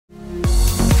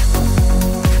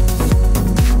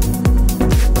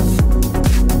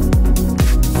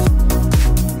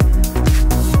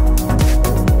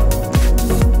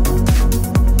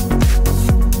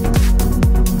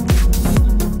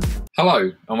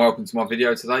Hello and welcome to my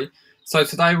video today. So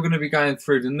today we're going to be going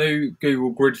through the new Google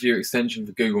Grid View extension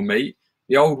for Google Meet.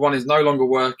 The old one is no longer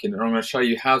working and I'm going to show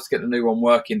you how to get the new one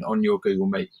working on your Google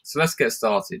Meet. So let's get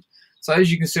started. So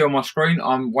as you can see on my screen,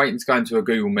 I'm waiting to go into a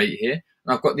Google Meet here.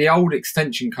 And I've got the old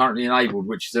extension currently enabled,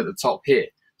 which is at the top here.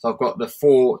 So I've got the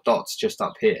 4 dots just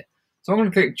up here. So I'm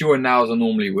going to click Join Now as I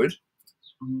normally would.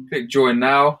 Click Join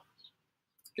Now,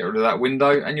 get rid of that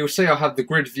window, and you'll see I have the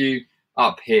Grid View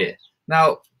up here.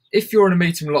 Now, if you're in a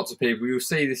meeting with lots of people, you'll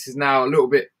see this is now a little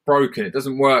bit broken. It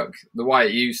doesn't work the way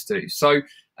it used to. So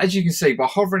as you can see, by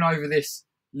hovering over this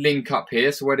link up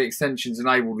here, so where the extension's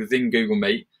enabled within Google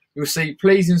Meet, you'll see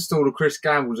please install the Chris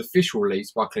Gamble's official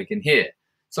release by clicking here.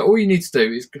 So all you need to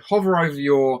do is hover over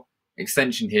your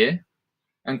extension here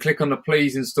and click on the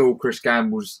please install Chris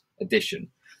Gamble's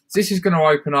edition. So this is going to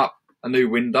open up a new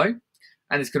window.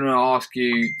 And it's going to ask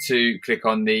you to click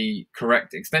on the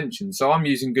correct extension. So I'm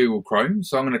using Google Chrome,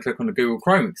 so I'm going to click on the Google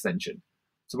Chrome extension.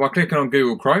 So by clicking on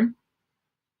Google Chrome,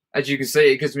 as you can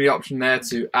see, it gives me the option there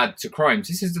to add to Chrome.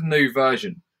 So this is the new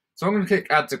version. So I'm going to click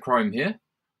add to Chrome here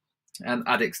and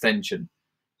add extension.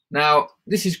 Now,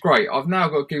 this is great. I've now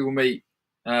got Google Meet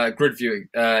Grid View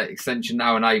extension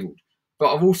now enabled.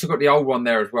 But I've also got the old one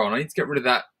there as well. And I need to get rid of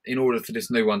that in order for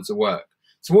this new one to work.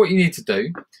 So what you need to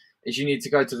do is you need to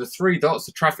go to the 3 dots,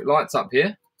 the traffic lights up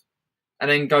here,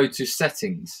 and then go to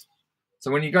settings.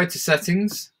 So when you go to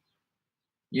settings,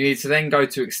 you need to then go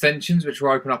to extensions, which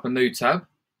will open up a new tab.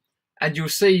 And you'll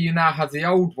see you now have the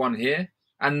old one here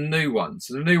and the new one.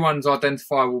 So the new one's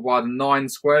identifiable by the 9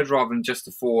 squared rather than just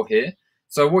the 4 here.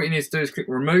 So what you need to do is click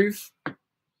remove,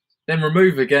 then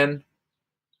remove again,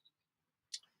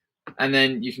 and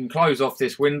then you can close off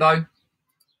this window.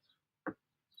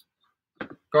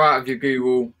 Go out of your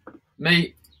Google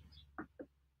Meet,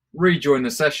 rejoin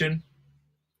the session,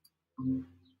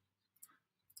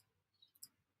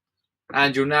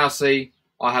 and you'll now see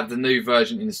I have the new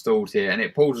version installed here, and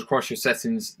it pulls across your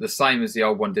settings the same as the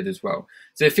old one did as well.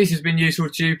 So if this has been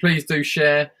useful to you, please do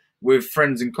share with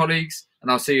friends and colleagues,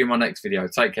 and I'll see you in my next video.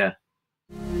 Take care.